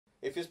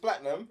if it's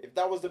platinum, if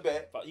that was the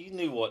bet. But you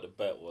knew what the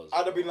bet was.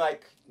 I'd have been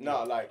like,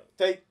 nah, like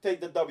take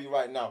the W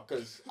right now,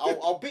 because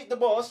I'll beat the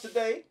boss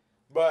today,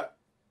 but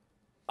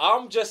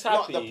I'm just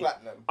happy. Not the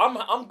platinum.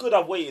 I'm good.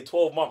 I've waited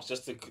 12 months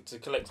just to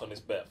collect on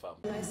this bet, fam.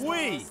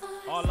 We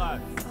are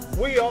live.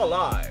 We are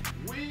live.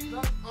 We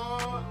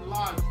are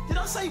live. Did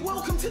I say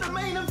welcome to the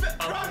main event?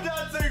 Run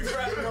that thing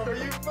right now,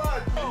 you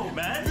mad? Oh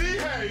man.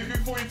 Behave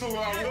before you talk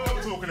about what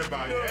I'm talking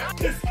about, yeah?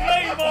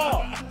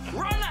 Disclaimer.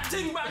 Run that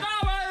thing back.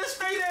 Nah, man,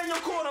 stay there in your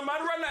corner,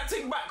 man. Run that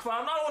thing back,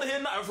 fam. I don't want to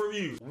hear nothing from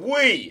you.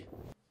 We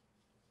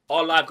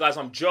are live, guys.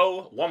 I'm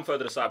Joe, 1/3 of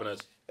the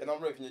Cybernerds. And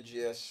I'm ripping your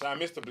GS. I'm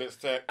Mr. Blitz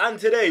Tech. And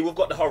today we've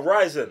got the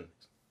Horizon.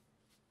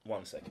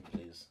 1 second,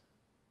 please.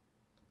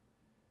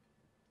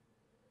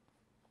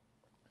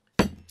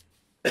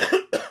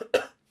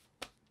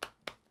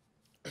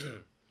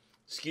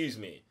 Excuse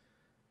me.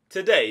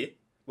 Today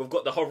we've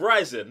got the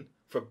Horizon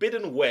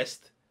Forbidden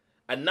West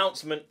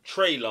announcement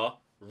trailer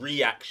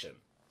reaction.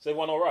 Is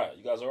everyone alright?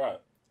 You guys alright?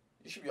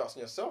 You should be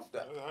asking yourself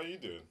that. How you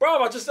doing?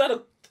 Bro, I just had a...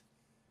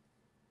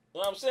 You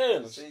know what I'm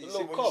saying? See, A when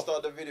little you cough.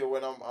 start the video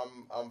when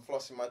I'm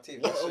flossing my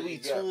teeth. What that's are we you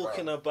get,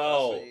 talking bro.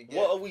 about? That's you get.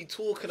 What are we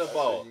talking That's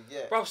about? what you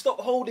get. Bro, stop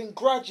holding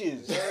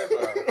grudges. Yeah,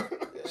 bro.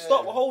 Yeah.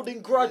 Stop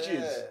holding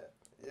grudges.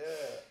 Yeah.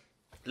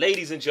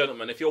 Ladies and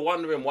gentlemen, if you're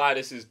wondering why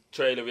this is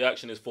trailer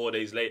reaction is 4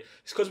 days late,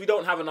 it's because we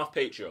don't have enough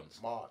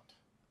Patreons. Mad.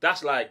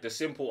 That's like the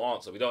simple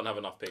answer. We don't have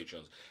enough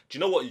Patreons. Do you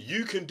know what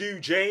you can do,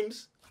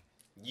 James?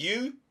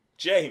 You?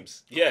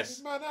 James. Yes.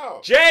 He's mad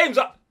out. James!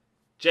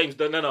 James,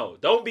 no.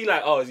 Don't be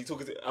like, oh, is he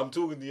talking to... I'm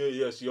talking to you.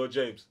 Yes, you're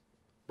James.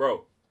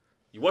 Bro,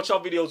 you watch our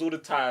videos all the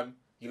time.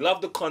 You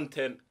love the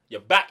content.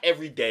 You're back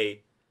every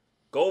day.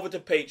 Go over to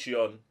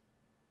Patreon.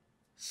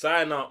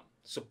 Sign up.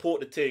 Support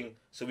the thing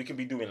so we can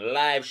be doing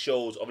live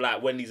shows of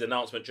like when these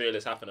announcement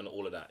trailers happen and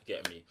all of that.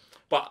 Get me?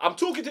 But I'm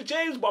talking to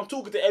James, but I'm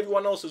talking to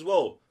everyone else as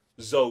well.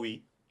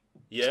 Zoe.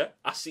 Yeah?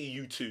 I see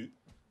you too.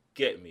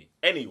 Get me?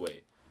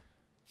 Anyway.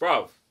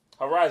 Bruv.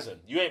 Horizon.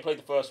 You ain't played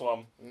the first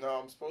one.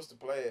 No, I'm supposed to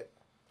play it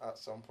at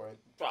some point.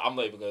 Bro, I'm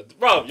not even going to...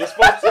 Bro, you're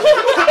supposed to...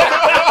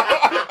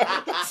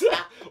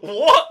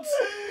 What?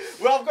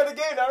 Well, I've got the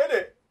game now,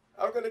 innit?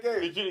 I've got the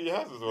game. He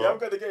has as well. Yeah, I've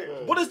got the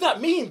game. What does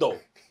that mean, though?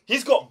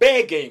 He's got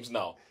bare games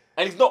now.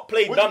 And he's not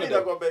played What do you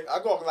none of mean them. I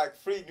got like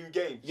 3 new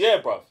games.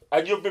 Yeah, bruv.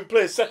 And you've been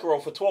playing Sekiro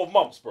for 12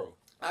 months, bro.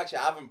 Actually,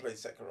 I haven't played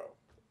Sekiro.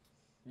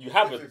 You If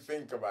haven't. you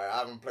think about it, I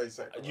haven't played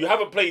Sekiro. You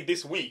haven't played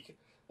this week.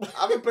 I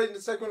haven't played the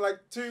Sekiro in like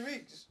 2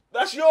 weeks.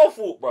 That's your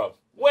fault, bruv.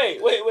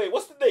 Wait.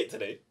 What's the date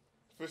today?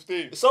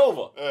 15. It's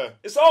over. Yeah.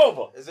 It's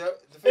over. Is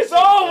it? It's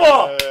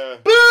over. Yeah.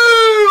 Boo!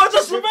 I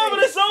just The 15th. remembered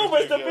it's over.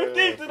 It's the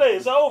 15th today.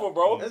 It's over,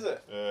 bro. Is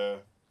it? Yeah.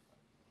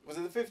 Was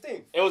it the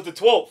 15th? It was the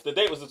 12th. The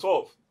date was the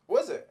 12th.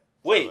 Was it?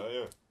 Wait.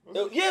 Yeah.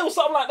 Yeah, it was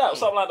something like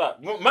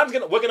that.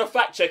 We're gonna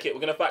fact check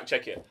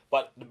it.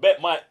 But the bet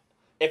might.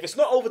 If it's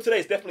not over today,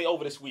 it's definitely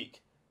over this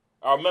week.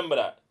 I remember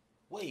that.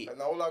 Wait.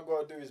 And all I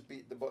gotta do is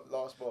beat the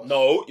last boss.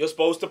 No, you're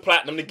supposed to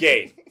platinum the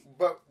game.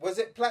 But was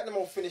it platinum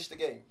or finish the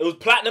game? It was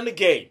platinum the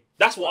game.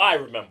 That's what I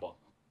remember.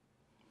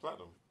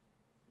 Platinum.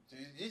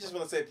 You just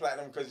want to say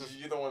platinum because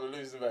you don't want to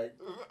lose the bag.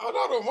 I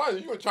don't mind.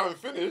 You want to try and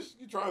finish.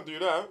 You try and do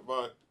that,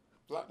 but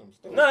platinum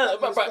still. No,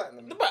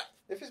 Platinum. but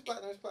If it's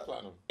platinum, it's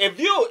platinum. if If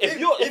it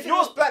you're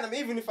was platinum,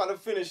 even if I don't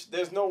finish,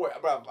 there's no way,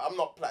 bro. I'm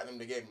not platinum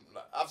the game.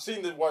 Like, I've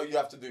seen what you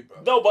have to do,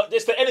 bro. no, but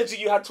it's the energy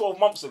you had 12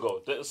 months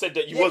ago that said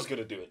that you was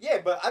gonna do it. Yeah,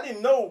 but I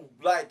didn't know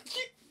like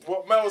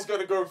what Mel was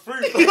gonna go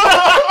through.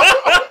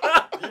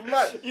 You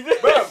mad,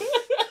 bro?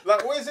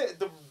 Like, what is it?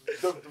 The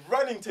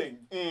running thing.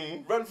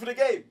 Run for the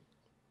game.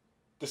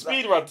 The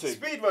speed run thing.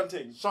 Speed run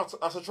thing.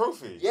 That's a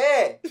trophy.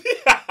 Yeah.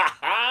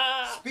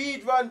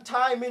 Speed run,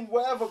 timing,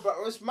 whatever,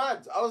 bro. It was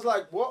mad. I was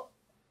like, what?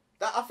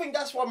 I think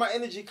that's why my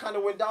energy kind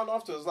of went down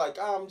after. It was like,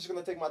 I'm just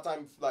gonna take my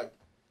time. Like,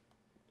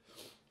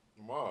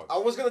 Wow. I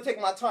was gonna take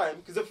my time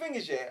because the thing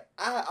is, yeah,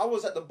 I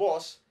was at the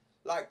boss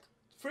like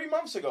 3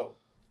 months ago.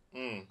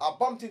 I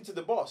bumped into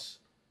the boss.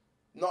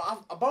 No,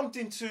 I bumped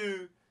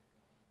into.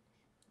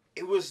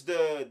 It was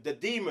the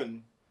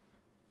demon,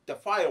 the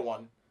fire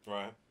one.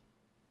 Right.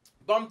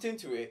 Bumped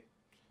into it,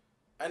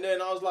 and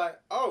then I was like,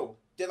 oh.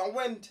 Then I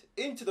went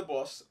into the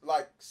boss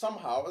like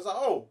somehow. I was like,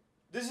 oh,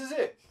 this is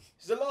it.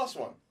 This is the last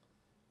one.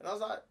 And I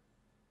was like,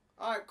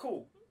 all right,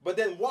 cool. But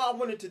then what I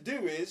wanted to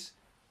do is,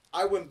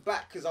 I went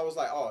back because I was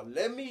like, oh,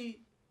 let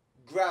me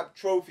grab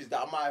trophies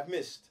that I might have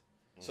missed.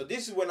 So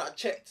this is when I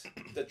checked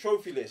the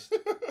trophy list.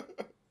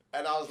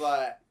 And I was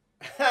like,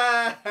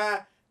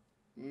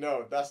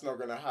 no, that's not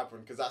going to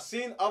happen. Because I've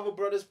seen other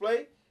brothers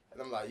play, and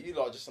I'm like, you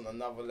lot are just on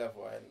another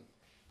level. And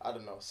I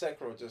don't know,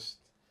 Sekiro just,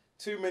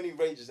 too many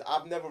rages.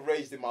 I've never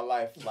raged in my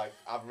life like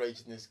I've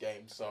raged in this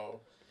game.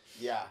 So,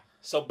 yeah.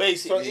 So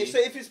basically, So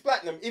if it's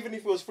platinum, even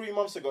if it was 3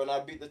 months ago and I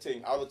beat the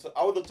thing, I would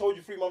have told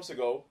you 3 months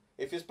ago.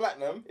 If it's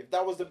platinum, if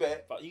that was the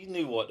bet, but you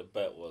knew what the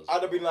bet was.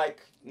 I'd have been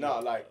like, nah,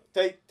 like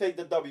take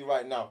the W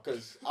right now,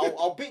 because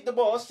I'll beat the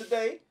boss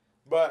today,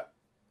 but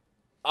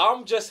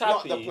I'm just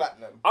happy. not the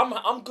platinum.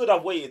 I'm good.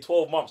 I've waited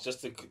 12 months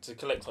just to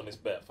collect on this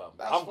bet, fam.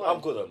 That's I'm fine.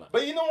 good on that.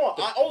 But you know what?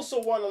 I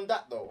also won on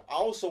that though. I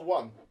also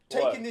won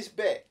taking this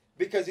bet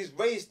because he's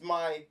raised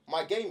my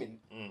gaming.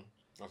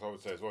 That's what I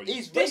would say as well.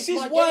 He's This raised is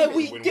my why gaming.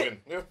 we Win-win.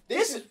 Yeah.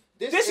 This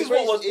is what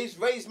raised, was- He's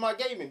raised my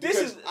gaming. This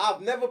Because is-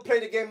 I've never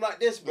played a game like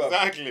this, bro.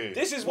 Exactly.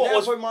 This is what Never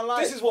was in my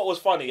life. This is what was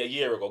funny a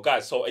year ago,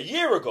 guys. So a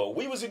year ago,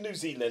 we was in New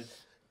Zealand.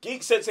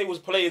 Geek Sensei was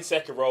playing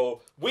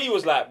Sekiro. We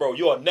was like, bro,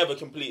 you are never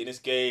completing this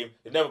game.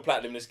 You're never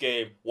platinum this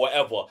game.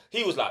 Whatever.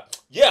 He was like,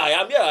 yeah, I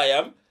am. Yeah, I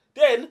am.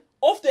 Then,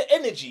 off the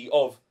energy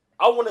of,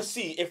 I want to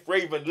see if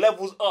Raven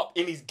levels up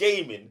in his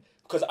gaming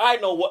because I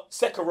know what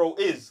Sekiro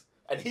is,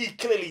 and he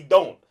clearly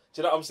don't.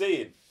 Do you know what I'm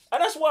saying?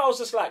 And that's why I was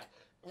just like,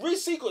 really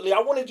secretly, I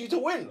wanted you to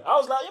win. I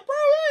was like, yeah, bro,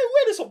 hey,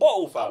 win this a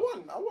bottle, fam.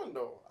 I won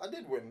though. I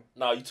did win.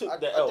 No, you took I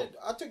the L.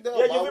 I took the L.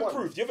 Yeah, but I you've won.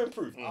 improved. You've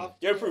improved.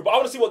 You've improved. But I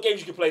want to see what games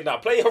you can play now.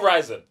 Play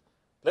Horizon.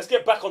 Let's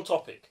get back on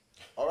topic.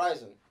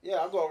 Horizon. Yeah,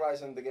 I got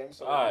Horizon in the game.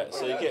 So Alright,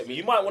 so you get me.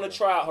 You might want to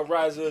try out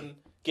Horizon.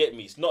 Get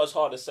me. It's not as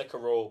hard as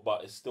Sekiro,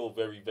 but it's still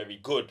very, very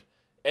good.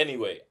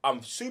 Anyway,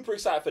 I'm super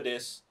excited for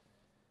this.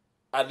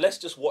 And let's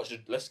just watch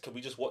can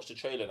we just watch the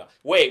trailer now?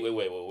 Wait.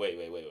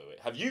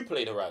 Have you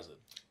played Horizon?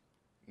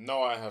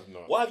 No, I have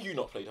not. Why have you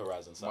not played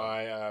Horizon, Sam?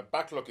 My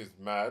backlog is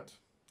mad,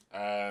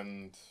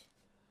 and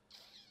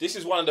This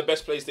is one of the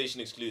best PlayStation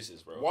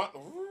exclusives, bro. what?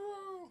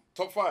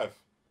 Top 5.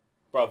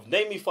 Bro,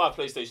 name me 5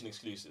 PlayStation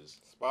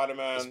exclusives.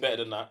 Spider-Man. It's better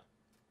than that.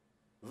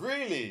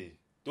 Really?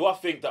 Do I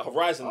think that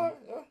Horizon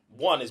Yeah.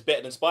 1 is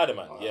better than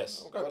Spider-Man?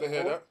 Yes. I'm glad to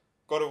hear that.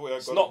 God of War.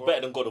 It's not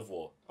better than God of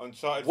War.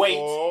 Uncharted Wait,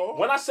 4.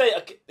 when I say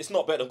it's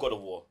not better than God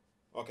of War,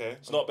 Okay.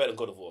 it's not better than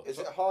God of War. Is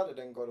it harder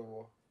than God of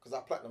War? Because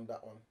I platinumed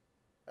that one,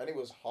 and it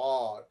was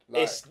hard.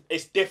 Like,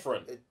 It's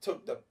different. it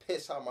took the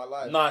piss out of my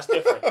life. No, it's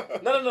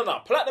different.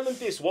 No. Platinum in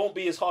this won't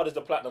be as hard as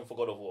the platinum for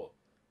God of War.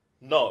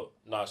 No,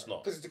 it's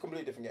not. Because it's a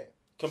completely different game.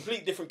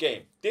 Complete different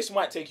game. This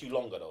might take you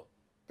longer though,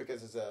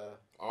 Because it's a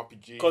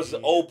RPG. because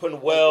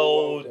open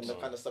world, and the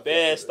kind of stuff. bare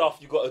you have to do. stuff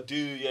you got to do.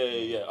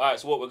 Yeah. All right,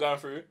 so what we're going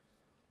through?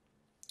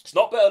 It's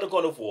not better than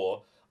God of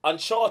War.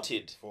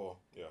 Uncharted. 4.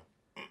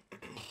 Yeah.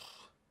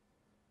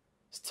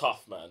 It's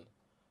tough, man.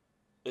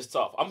 It's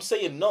tough. I'm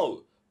saying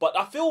no, but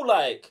I feel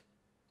like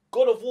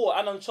God of War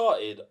and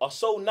Uncharted are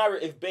so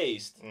narrative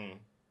based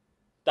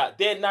that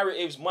their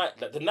narratives might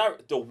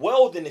the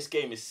world in this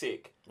game is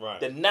sick. Right.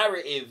 The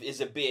narrative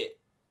is a bit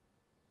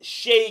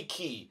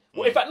shaky.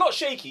 Well, in fact, not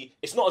shaky.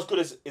 It's not as good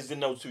as in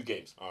those 2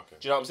 games. Okay.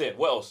 Do you know what I'm saying?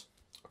 What else?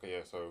 Okay,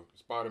 yeah, so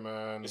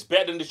Spider-Man. It's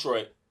better than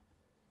Detroit.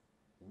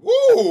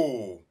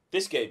 Woo!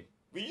 This game.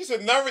 But you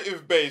said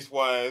narrative base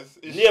wise.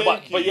 Yeah,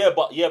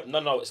 but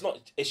no, it's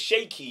not. It's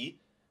shaky.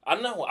 I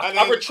know. And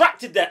I then-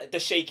 retracted the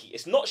shaky.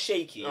 It's not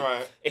shaky.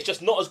 Right. It's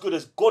just not as good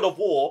as God of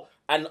War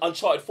and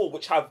Uncharted 4,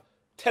 which have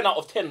 10 out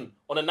of 10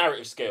 on a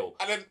narrative scale.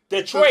 And then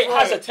Detroit that's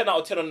has a right. 10 out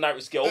of 10 on a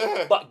narrative scale,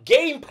 Yeah. but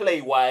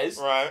gameplay wise,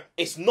 Right.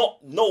 it's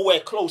not nowhere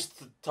close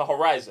to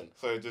Horizon.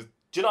 So just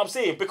Do you know what I'm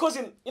saying? Because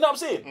you know what I'm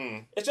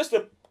saying? It's just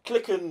a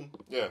clicking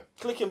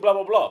blah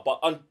blah blah.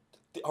 But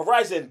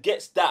Horizon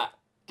gets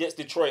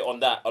Detroit on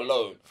that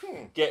alone.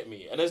 Get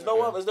me? And there's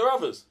no others. There are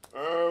others.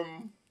 well,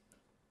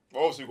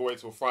 obviously we gotta wait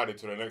till Friday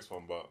to the next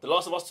one, but The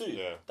Last of Us 2.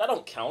 Yeah. That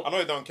don't count. I know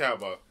it don't count.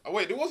 But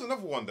wait, there was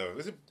another one though.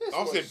 Is it? There's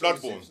I'll more say Bloodborne.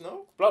 exclusives,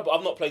 No.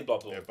 I've not played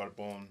Bloodborne. Yeah,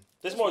 Bloodborne.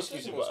 There's more There's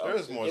exclusive. more but- There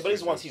is more Yeah, but these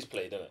exclusive. ones he's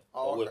played, isn't it?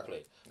 Oh, Or will okay.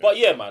 play. But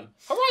yeah, man,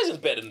 Horizon's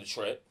better than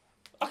Detroit.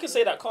 I can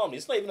say that calmly.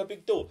 It's not even a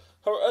big deal.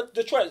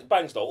 Detroit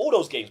bangs though. All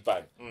those games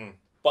bang.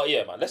 But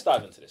yeah, man, let's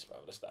dive into this, bro.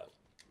 Let's dive.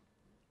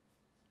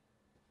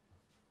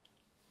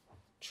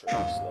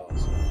 Trailer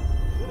starts.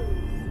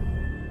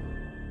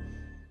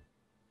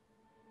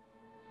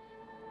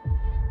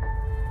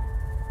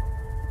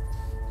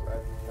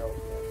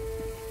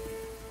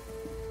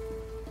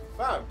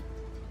 Fam,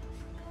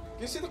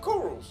 you see the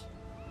corals?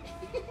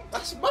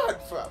 That's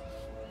mad, fam.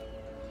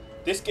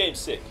 This game's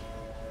sick.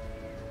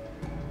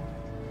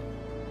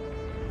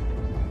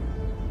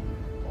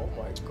 Oh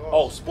my god.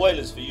 Oh,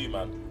 spoilers for you,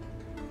 man.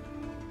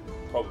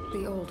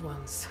 Probably. The old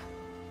ones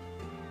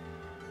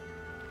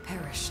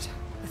perished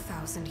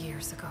 1,000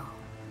 years ago.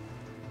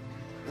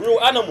 Real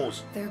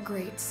animals. Their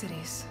great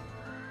cities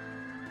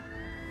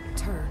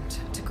turned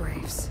to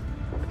graves.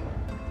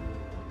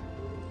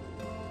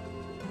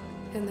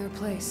 In their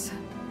place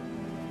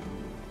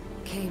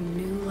came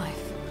new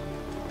life.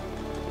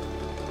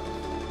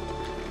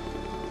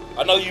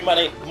 I know you man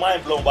ain't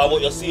mind blown by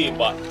what you're seeing,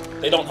 but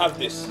they don't have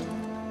this.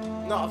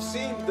 No, I've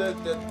seen the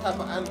type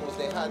of animals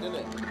they had,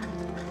 innit?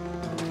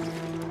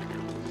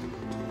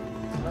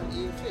 Like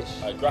eating fish.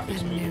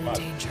 Graphics And moving new mad.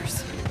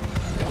 dangers.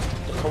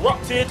 The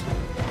corrupted.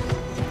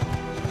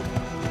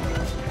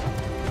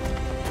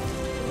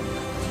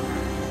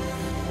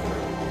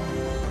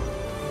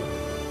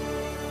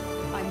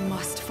 I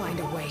must find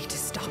a way to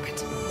stop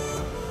it.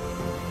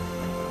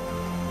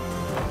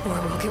 Or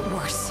it will get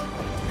worse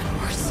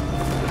and worse.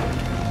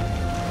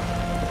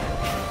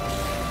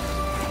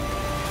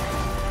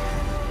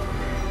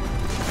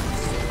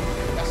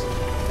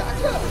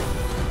 That's her.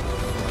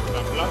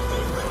 That black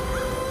thing.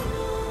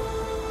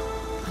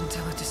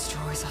 Until it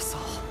destroys us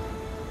all.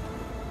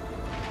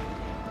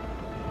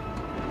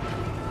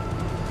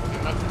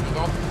 That's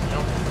not.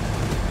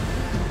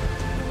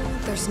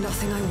 The There's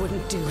nothing I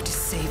wouldn't do to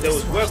save There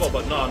this was world. weather,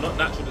 but no, not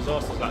natural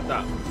disasters like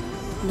that.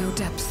 No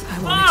depth I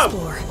won't Mom!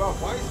 explore. Bro,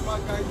 why is my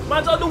guy...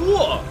 Man's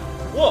underwater.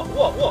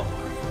 What?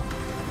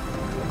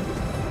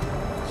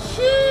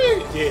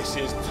 Shit. This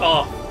is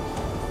tough.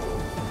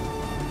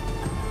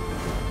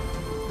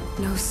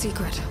 No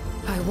secret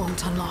I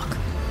won't unlock.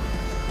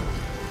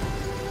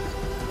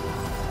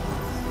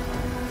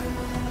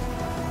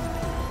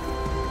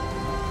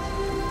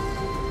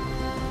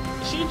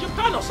 Is she in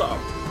Japan or something?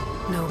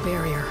 No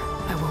barrier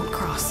I won't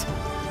cross.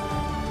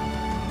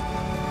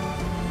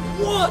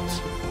 What?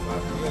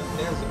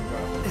 Desert,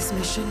 bro. This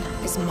mission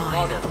is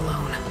mine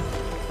alone.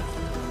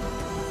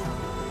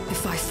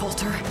 If I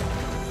falter,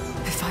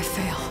 if I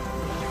fail,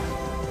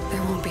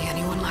 there won't be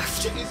anyone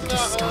left Isn't to that,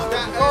 stop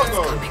that what's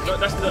cargo? coming. No,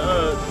 that's the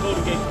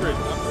Golden Gate Bridge.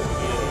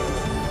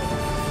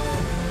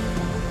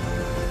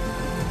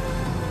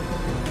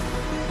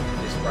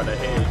 This brother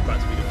here is about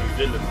to be the new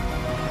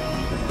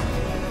villain.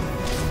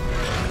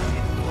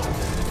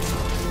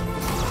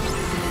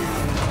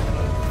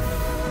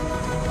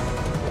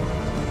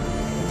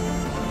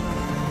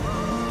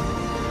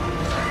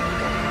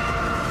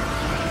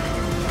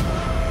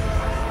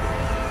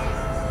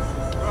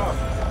 Bro,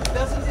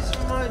 doesn't this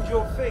remind you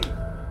of thing?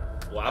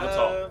 What,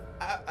 Avatar?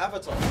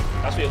 Avatar.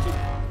 That's what you're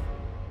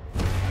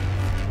talking.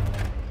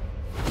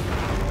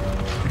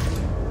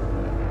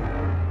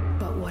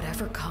 But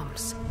whatever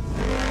comes,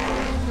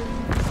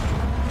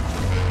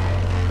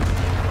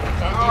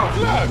 Oh,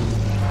 blood.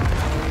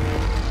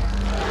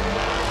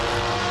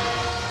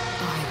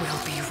 I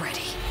will be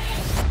ready.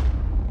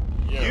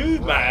 Yeah, You,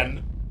 right.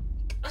 man.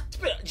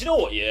 Do you know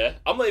what, yeah?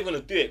 I'm not even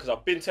going to do it because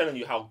I've been telling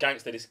you how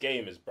gangster this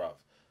game is, bruv.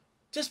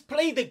 Just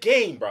play the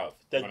game, bruv.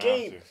 The I'm gonna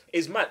game have to.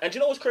 is mad. And do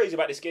you know what's crazy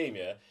about this game,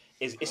 yeah?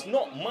 Is it's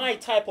not my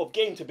type of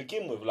game to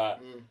begin with. Like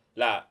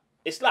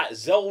it's like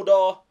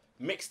Zelda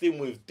mixed in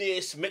with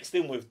this, mixed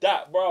in with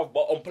that, bruv.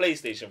 But on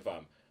PlayStation,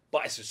 fam.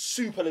 But it's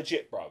super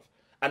legit, bruv.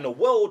 And the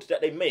world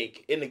that they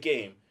make in the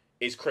game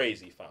is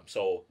crazy, fam.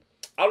 So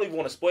I don't even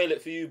want to spoil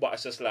it for you, but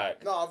it's just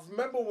like... No, I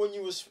remember when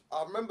you was...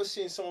 I remember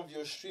seeing some of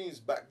your streams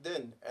back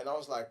then, and I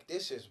was like,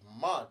 this is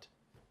mad.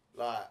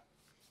 Like,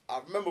 I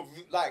remember,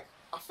 like,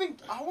 I think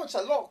I watched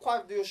a lot,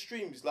 quite of your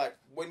streams, like,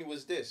 when it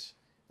was this.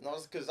 And I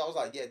was, because I was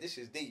like, yeah, this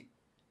is deep.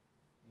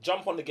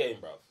 Jump on the game,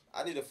 bruv.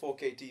 I need a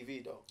 4K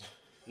TV, though.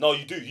 No,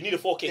 you do. You need a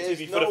 4K There's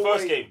TV no for the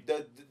first way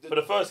game. For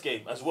the first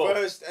game as well.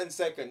 First and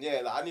second,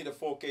 yeah. Like, I need a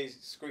 4K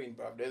screen,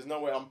 bro. There's no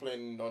way I'm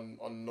playing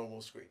on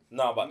normal screen.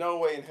 No, but No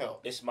way in hell.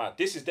 it's mad.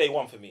 This is day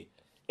one for me.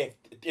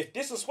 If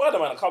this and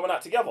Spider-Man are coming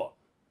out together,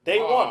 day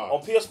Wow.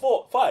 one on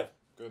PS4, 5,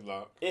 Good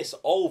luck. it's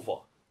over.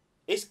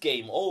 It's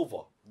game over.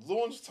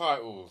 Launch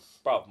titles.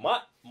 Bruv,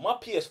 my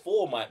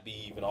PS4 might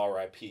be even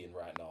RIPing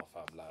right now,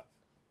 fam. Like,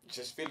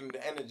 Just feeling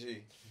the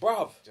energy.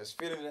 bruv, Just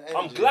feeling the energy.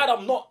 I'm glad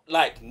I'm not,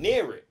 like,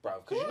 near it,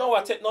 bruv. Because you know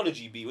how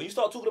technology be. When you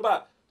start talking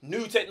about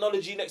new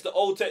technology next to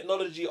old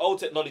technology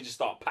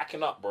start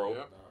packing up, bro.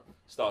 Yep.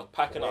 Start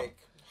packing up. Break.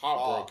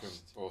 Heartbroken.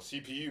 Fast. Or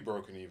CPU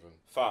broken even.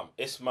 Fam,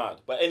 it's mad.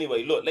 But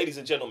anyway, look, ladies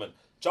and gentlemen,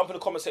 jump in the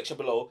comment section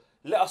below.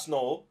 Let us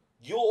know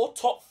your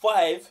top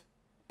 5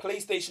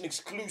 PlayStation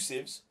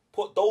exclusives.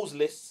 Put those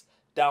lists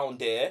down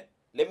there.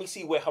 Let me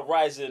see where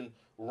Horizon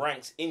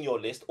ranks in your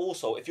list.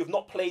 Also, if you've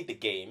not played the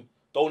game,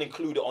 don't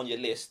include it on your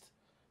list.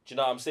 Do you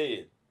know what I'm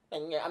saying?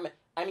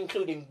 I'm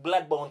including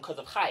Bloodborne because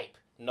of hype.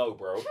 No,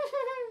 bro.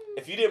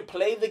 If you didn't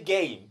play the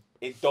game,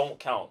 it don't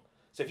count.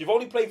 So if you've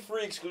only played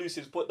 3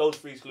 exclusives, put those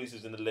 3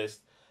 exclusives in the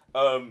list.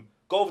 Go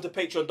over to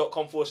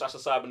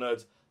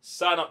patreon.com/cybernerds.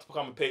 Sign up to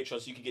become a patron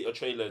so you can get your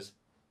trailers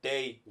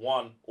day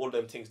one, all of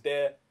them things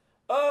there.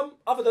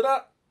 Other than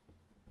that,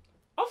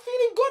 I'm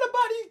feeling good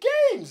about these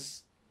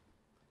games.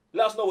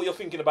 Let us know what you're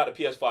thinking about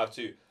the PS5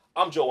 too.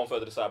 I'm Joe, one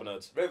further to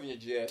Cybernerds. Revenue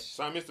GS.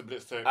 So I missed the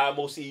Blitz tech. And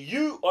we'll see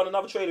you on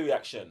another trailer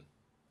reaction.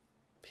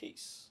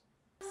 Peace.